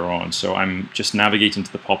demonstrating earlier on. So I'm just navigating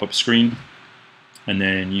to the pop-up screen, and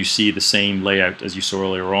then you see the same layout as you saw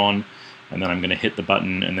earlier on, and then I'm going to hit the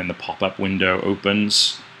button, and then the pop-up window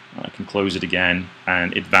opens. I can close it again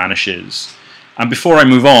and it vanishes. And before I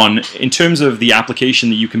move on, in terms of the application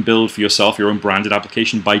that you can build for yourself, your own branded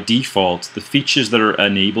application, by default, the features that are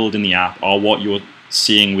enabled in the app are what you're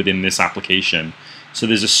seeing within this application. So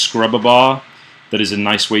there's a scrubber bar that is a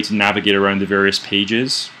nice way to navigate around the various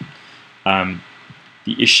pages.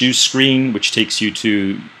 The issues screen, which takes you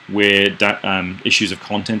to where issues of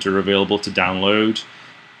content are available to download.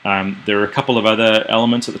 There are a couple of other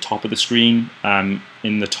elements at the top of the screen.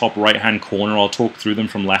 In the top right-hand corner, I'll talk through them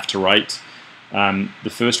from left to right. The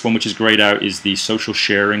first one, which is grayed out, is the social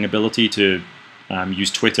sharing ability to use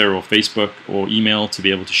Twitter or Facebook or email to be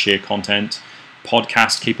able to share content.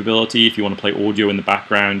 Podcast capability, if you want to play audio in the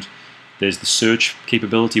background. There's the search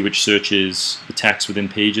capability, which searches the text within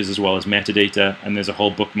pages as well as metadata. And there's a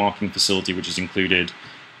whole bookmarking facility, which is included.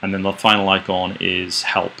 And then the final icon is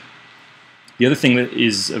help. The other thing that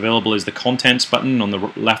is available is the contents button on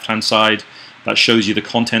the left-hand side. That shows you the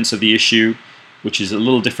contents of the issue, which is a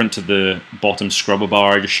little different to the bottom scrubber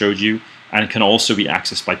bar I just showed you, and it can also be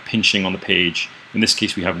accessed by pinching on the page. In this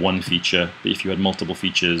case we have one feature, but if you had multiple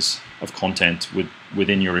features of content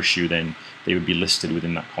within your issue, then they would be listed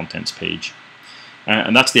within that contents page.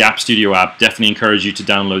 And that's the App Studio app. Definitely encourage you to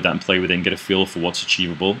download that and play with it and get a feel for what's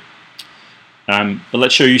achievable. But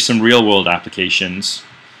let's show you some real-world applications.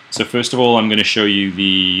 So first of all, I'm going to show you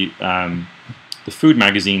the food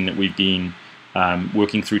magazine that we've been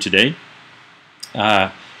working through today.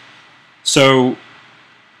 The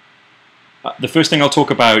first thing I'll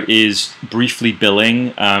talk about is briefly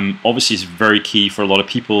billing. Obviously, it's very key for a lot of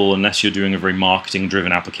people. Unless you're doing a very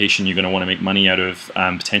marketing-driven application, you're going to want to make money out of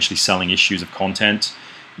potentially selling issues of content.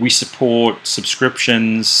 We support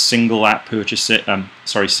subscriptions, single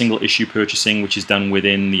issue purchasing, which is done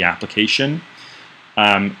within the application.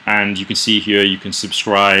 And you can see here you can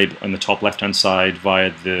subscribe on the top left-hand side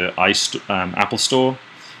via the Apple Store.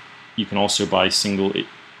 You can also buy single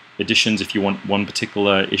editions if you want one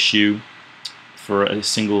particular issue for a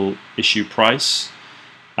single issue price.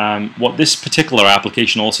 What this particular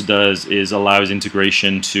application also does is allows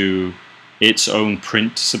integration to its own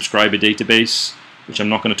print subscriber database, which I'm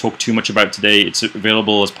not going to talk too much about today. It's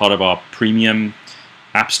available as part of our premium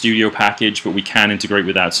App Studio package, but we can integrate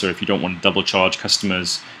with that. So if you don't want to double charge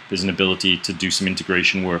customers, there's an ability to do some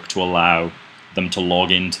integration work to allow them to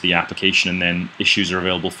log into the application, and then issues are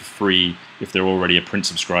available for free if they're already a print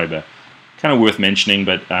subscriber. Kind of worth mentioning,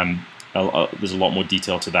 but there's a lot more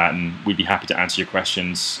detail to that, and we'd be happy to answer your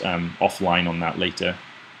questions offline on that later.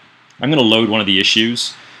 I'm going to load one of the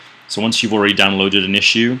issues. So once you've already downloaded an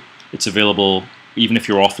issue, it's available even if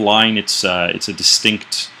you're offline. It's a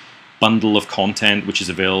distinct bundle of content which is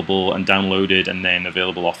available and downloaded and then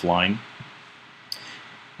available offline.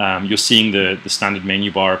 You're seeing the standard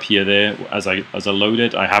menu bar appear there as I load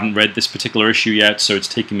it. I haven't read this particular issue yet, so it's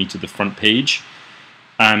taking me to the front page.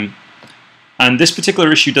 And this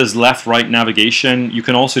particular issue does left-right navigation. You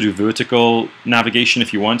can also do vertical navigation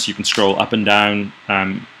if you want, so you can scroll up and down.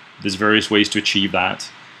 There's various ways to achieve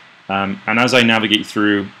that. And as I navigate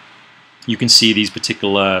through, you can see these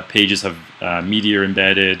particular pages have media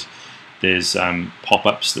embedded. There's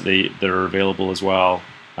pop-ups that are available as well,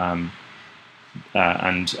 and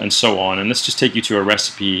so on. And let's just take you to a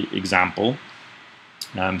recipe example.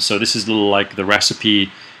 So this is like the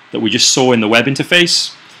recipe that we just saw in the web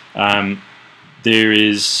interface. There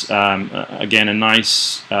is, again, a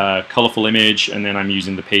nice colorful image, and then I'm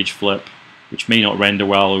using the page flip, which may not render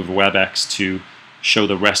well over WebEx, to show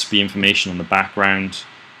the recipe information on the background.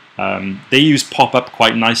 They use pop-up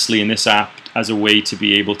quite nicely in this app as a way to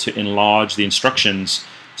be able to enlarge the instructions,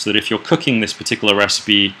 so that if you're cooking this particular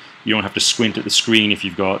recipe, you don't have to squint at the screen. If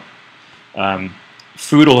you've got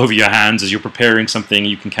food all over your hands as you're preparing something,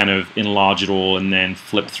 you can kind of enlarge it all and then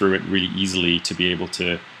flip through it really easily to be able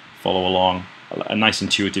to follow along. A nice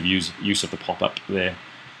intuitive use of the pop-up there.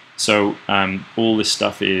 So all this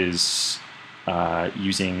stuff is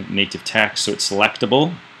using native text, so it's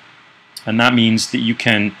selectable, and that means that you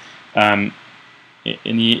can,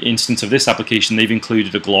 in the instance of this application, they've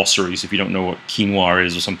included a glossary, so if you don't know what quinoa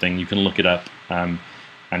is or something, you can look it up, and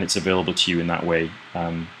it's available to you in that way.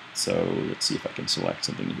 So let's see if I can select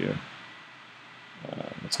something here.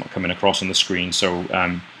 It's not coming across on the screen. So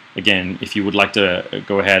again, if you would like to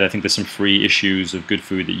go ahead, I think there's some free issues of good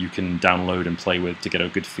food that you can download and play with to get a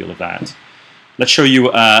good feel of that. Let's show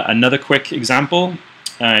you another quick example.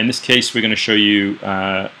 In this case, we're going to show you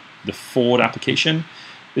the Ford application.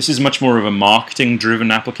 This is much more of a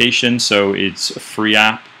marketing-driven application, so it's a free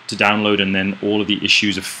app to download, and then all of the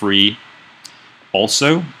issues are free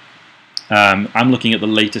also. I'm looking at the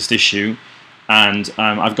latest issue, and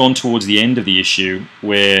I've gone towards the end of the issue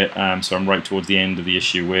where, so I'm right towards the end of the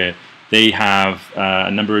issue where they have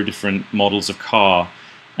a number of different models of car,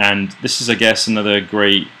 and this is, I guess, another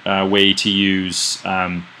great way to use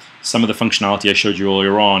some of the functionality I showed you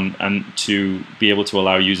earlier on, and to be able to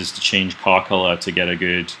allow users to change car color to get a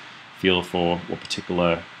good feel for what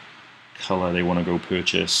particular color they want to go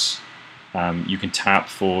purchase. You can tap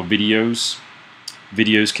for videos.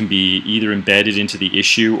 Videos can be either embedded into the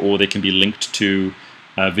issue, or they can be linked to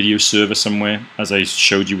a video server somewhere, as I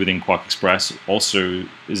showed you within QuarkXPress. Also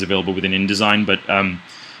is available within InDesign, but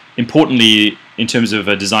importantly, in terms of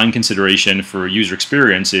a design consideration for user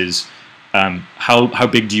experience, is how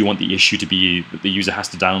big do you want the issue to be that the user has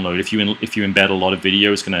to download? If you embed a lot of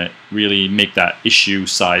video, it's going to really make that issue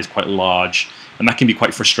size quite large, and that can be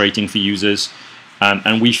quite frustrating for users.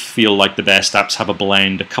 And we feel like the best apps have a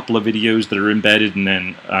blend, a couple of videos that are embedded, and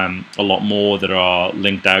then a lot more that are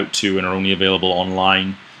linked out to and are only available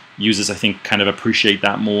online. Users, I think, kind of appreciate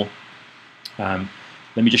that more. Let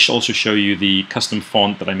me just also show you the custom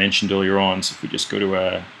font that I mentioned earlier on. So if we just go to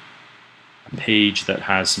a page that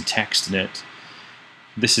has some text in it,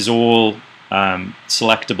 this is all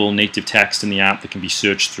selectable native text in the app that can be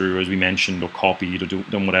searched through, as we mentioned, or copied, or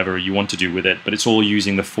done whatever you want to do with it, but it's all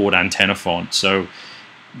using the Ford antenna font. So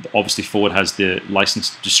obviously Ford has the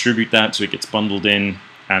license to distribute that, so it gets bundled in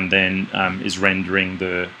and then is rendering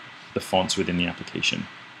the fonts within the application.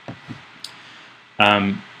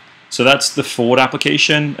 So that's the Ford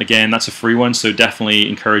application. Again, that's a free one, so definitely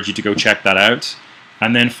encourage you to go check that out.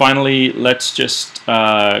 And then finally, let's just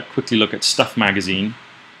quickly look at Stuff Magazine.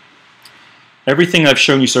 Everything I've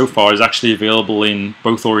shown you so far is actually available in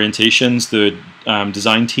both orientations. The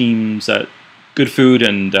design teams at Good Food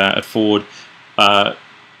and at Ford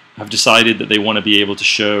have decided that they want to be able to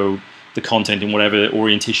show the content in whatever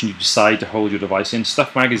orientation you decide to hold your device in.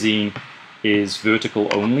 Stuff Magazine is vertical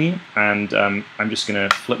only, and I'm just going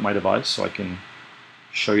to flip my device so I can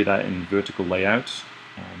show you that in vertical layout.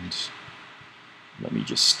 And let me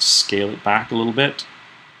just scale it back a little bit.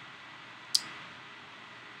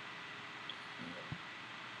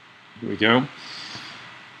 Here we go.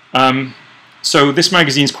 So this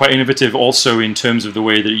magazine is quite innovative also in terms of the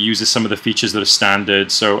way that it uses some of the features that are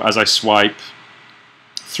standard. So as I swipe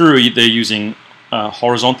through, they're using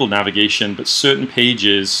horizontal navigation, but certain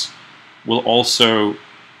pages will also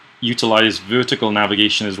utilize vertical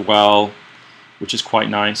navigation as well, which is quite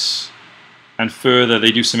nice. And further,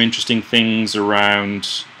 they do some interesting things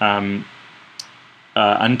around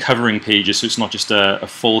uncovering pages, so it's not just a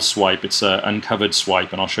full swipe, it's an uncovered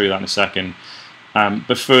swipe, and I'll show you that in a second.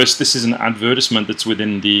 But first, this is an advertisement that's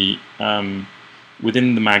within the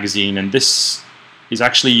magazine, and this is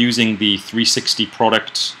actually using the 360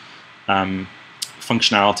 product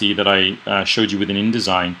functionality that I showed you within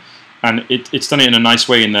InDesign. And it's done it in a nice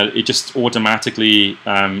way in that it just automatically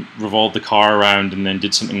revolved the car around and then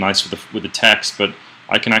did something nice with the text. But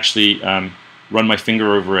I can actually run my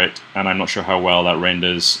finger over it, and I'm not sure how well that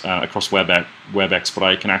renders across WebEx, but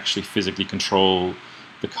I can actually physically control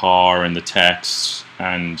the car and the text,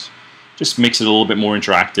 and just makes it a little bit more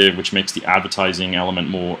interactive, which makes the advertising element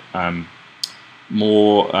more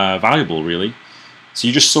valuable, really. So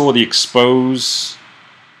you just saw the expose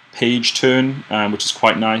page turn, which is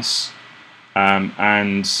quite nice,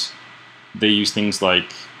 and they use things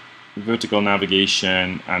like vertical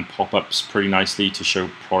navigation and pop-ups pretty nicely to show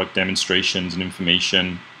product demonstrations and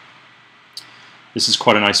information. This is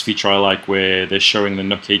quite a nice feature I like, where they're showing the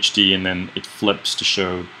Nook HD and then it flips to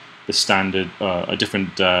show the standard, a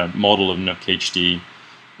different model of Nook HD,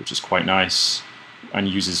 which is quite nice, and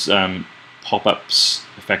uses pop-ups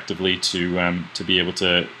effectively to be able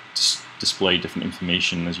to display different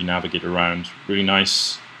information as you navigate around. Really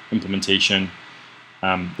nice implementation.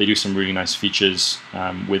 They do some really nice features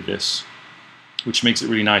with this, which makes it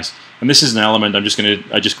really nice. And this is an element I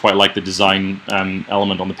just quite like the design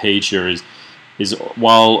element on the page here. Is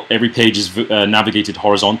while every page is navigated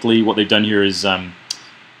horizontally, what they've done here is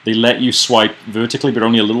they let you swipe vertically, but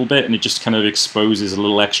only a little bit, and it just kind of exposes a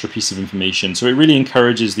little extra piece of information. So it really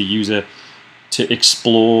encourages the user to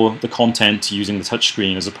explore the content using the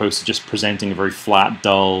touchscreen as opposed to just presenting a very flat,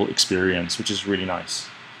 dull experience, which is really nice.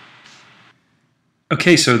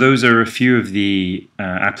 Okay, so those are a few of the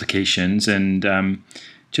applications, and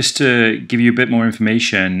just to give you a bit more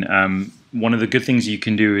information, one of the good things you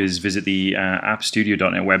can do is visit the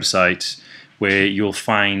appstudio.net website, where you'll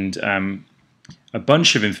find a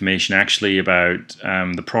bunch of information actually about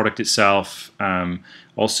the product itself,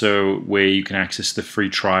 also where you can access the free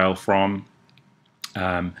trial from,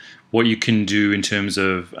 what you can do in terms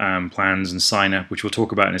of plans and sign up, which we'll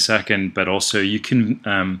talk about in a second, but also you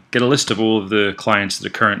can get a list of all of the clients that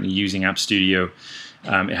are currently using App Studio.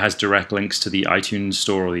 It has direct links to the iTunes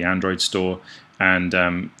store or the Android store,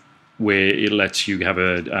 and where it lets you have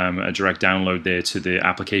a direct download there to the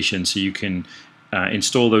application, so you can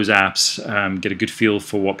install those apps, get a good feel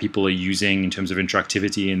for what people are using in terms of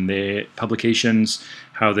interactivity in their publications,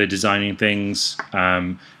 how they're designing things,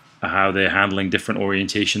 how they're handling different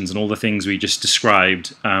orientations, and all the things we just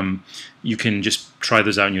described. You can just try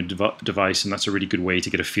those out on your device, and that's a really good way to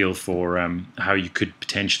get a feel for how you could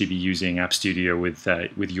potentially be using App Studio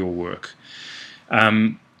with your work.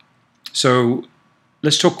 So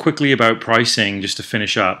let's talk quickly about pricing just to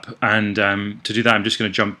finish up, and to do that I'm just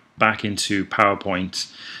going to jump back into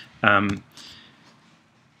PowerPoint.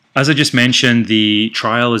 As I just mentioned, the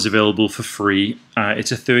trial is available for free.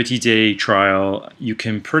 It's a 30-day trial. You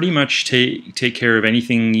can pretty much take care of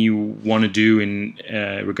anything you want to do in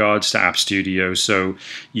regards to App Studio. So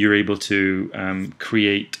you're able to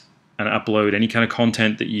create and upload any kind of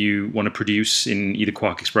content that you want to produce in either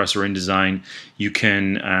QuarkXPress or InDesign. You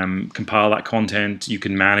can compile that content. You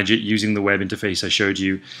can manage it using the web interface I showed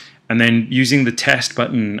you. And then using the test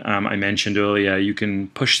button I mentioned earlier, you can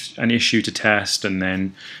push an issue to test and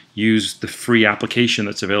then use the free application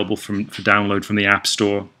that's available for download from the App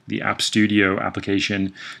Store, the App Studio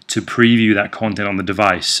application, to preview that content on the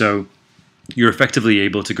device. So you're effectively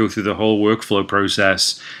able to go through the whole workflow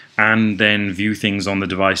process and then view things on the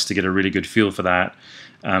device to get a really good feel for that.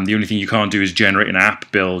 The only thing you can't do is generate an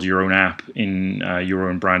app, build your own app in your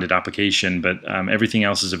own branded application, but everything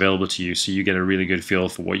else is available to you, so you get a really good feel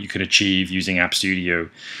for what you can achieve using App Studio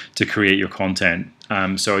to create your content.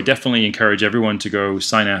 So I definitely encourage everyone to go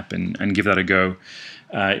sign up and give that a go.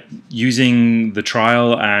 Using the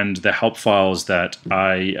trial and the help files that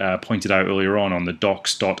I pointed out earlier on the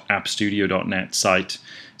docs.appstudio.net site,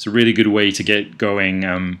 it's a really good way to get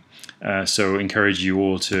going. So encourage you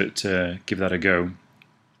all to give that a go.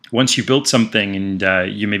 Once you've built something and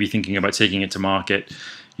you may be thinking about taking it to market,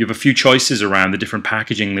 you have a few choices around the different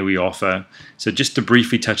packaging that we offer. So just to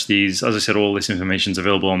briefly touch these, as I said, all this information is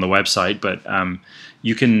available on the website, but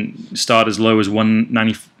you can start as low as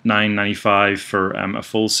 $199.95 for a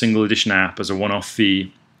full single edition app as a one-off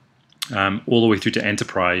fee, all the way through to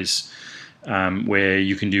enterprise, where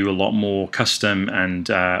you can do a lot more custom and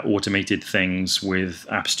automated things with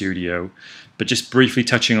App Studio. But just briefly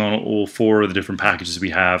touching on all four of the different packages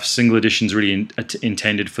we have, single edition is really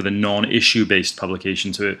intended for the non-issue based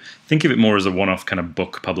publication. So think of it more as a one-off kind of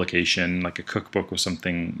book publication, like a cookbook or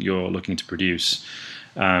something you're looking to produce.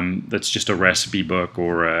 That's just a recipe book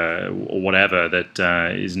or whatever that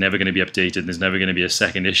is never going to be updated. There's never going to be a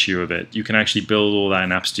second issue of it. You can actually build all that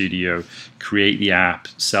in App Studio, create the app,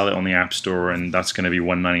 sell it on the App Store, and that's going to be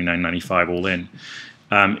 $199.95 all in.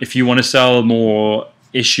 If you want to sell more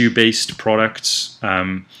issue-based products,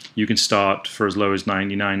 you can start for as low as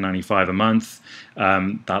 $99.95 a month.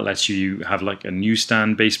 That lets you have like a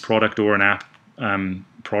newsstand-based product or an app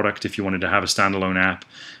product if you wanted to have a standalone app,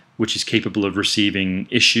 which is capable of receiving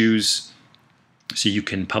issues, so you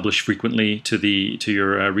can publish frequently to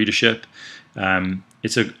your readership.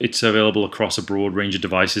 It's available across a broad range of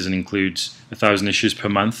devices and includes 1,000 issues per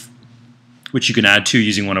month, which you can add to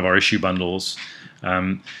using one of our issue bundles.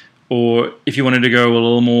 Or if you wanted to go a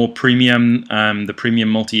little more premium, the premium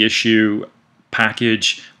multi-issue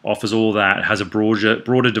package offers all that. It has a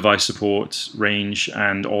broader device support range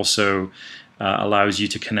and also allows you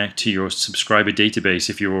to connect to your subscriber database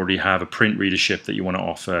if you already have a print readership that you want to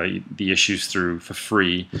offer the issues through for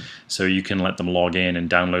free. So you can let them log in and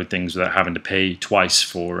download things without having to pay twice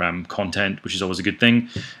for content, which is always a good thing.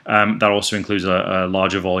 That also includes a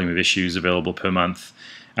larger volume of issues available per month.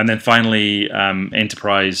 And then finally,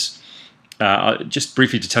 Enterprise. Just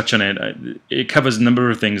briefly to touch on it, it covers a number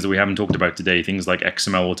of things that we haven't talked about today, things like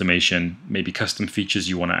XML automation, maybe custom features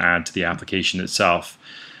you want to add to the application itself.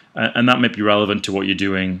 And that might be relevant to what you're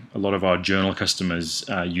doing. A lot of our journal customers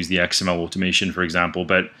use the XML automation, for example,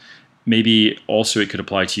 but maybe also it could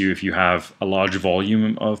apply to you if you have a large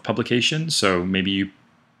volume of publications. So maybe you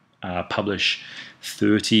publish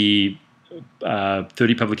 30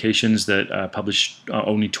 publications that publish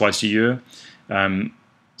only twice a year.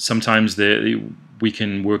 Sometimes we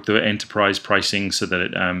can work the enterprise pricing so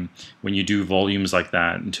that when you do volumes like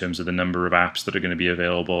that, in terms of the number of apps that are going to be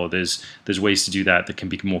available, there's ways to do that can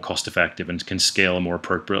be more cost effective and can scale more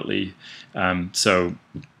appropriately. So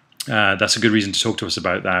that's a good reason to talk to us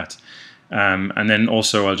about that. And then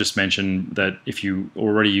also I'll just mention that if you're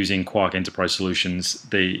already using Quark Enterprise Solutions,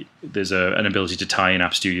 there's an ability to tie in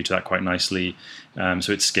App Studio to that quite nicely.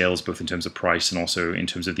 So it scales both in terms of price and also in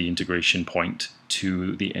terms of the integration point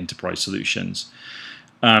to the enterprise solutions.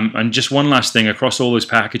 And just one last thing, across all those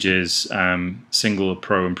packages, Single,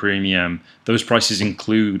 Pro, and Premium, those prices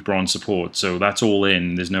include bronze support. So that's all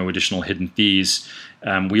in. There's no additional hidden fees.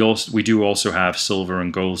 We do also have silver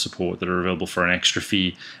and gold support that are available for an extra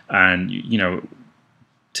fee. And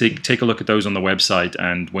take a look at those on the website.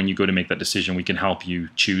 And when you go to make that decision, we can help you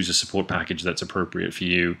choose a support package that's appropriate for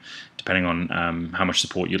you, depending on how much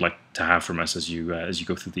support you'd like to have from us as you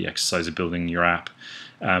go through the exercise of building your app.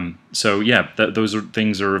 So yeah, those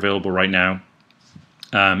things are available right now.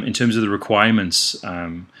 In terms of the requirements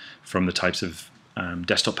from the types of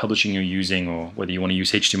desktop publishing you're using, or whether you want to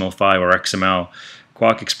use HTML5 or XML,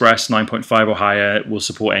 QuarkXPress 9.5 or higher will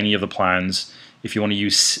support any of the plans. If you want to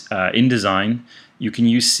use InDesign, you can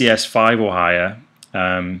use CS5 or higher.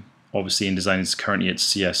 Obviously, InDesign is currently at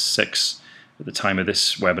CS6 at the time of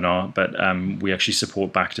this webinar, but we actually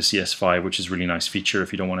support back to CS5, which is a really nice feature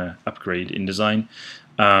if you don't want to upgrade InDesign.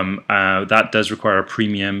 That does require a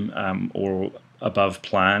premium or above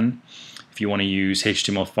plan. If you want to use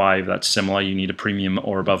HTML5, that's similar. You need a premium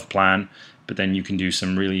or above plan, but then you can do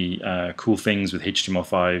some really cool things with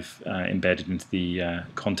HTML5 embedded into the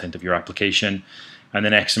content of your application. And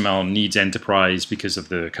then XML needs enterprise because of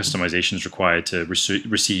the customizations required to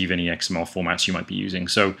receive any XML formats you might be using.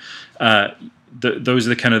 So those are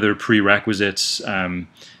the kind of the prerequisites. And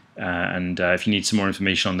if you need some more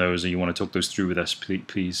information on those or you want to talk those through with us,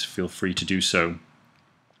 please feel free to do so.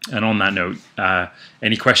 And on that note,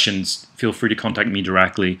 any questions, feel free to contact me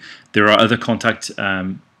directly. There are other contact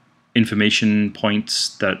information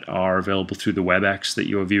points that are available through the WebEx that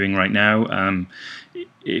you're viewing right now.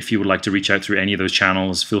 If you would like to reach out through any of those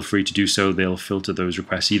channels, feel free to do so. They'll filter those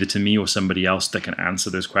requests either to me or somebody else that can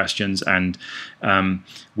answer those questions, and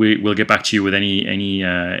we'll get back to you with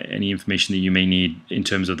any information that you may need in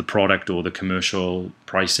terms of the product or the commercial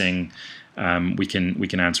pricing. We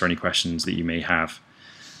can answer any questions that you may have.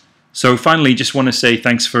 So finally, just want to say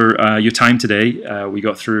thanks for your time today. We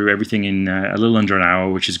got through everything in a little under an hour,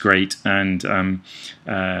 which is great. And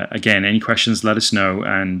again, any questions, let us know.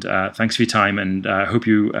 And thanks for your time. And I hope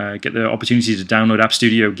you get the opportunity to download App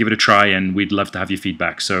Studio, give it a try, and we'd love to have your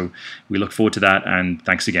feedback. So we look forward to that. And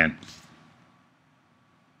thanks again.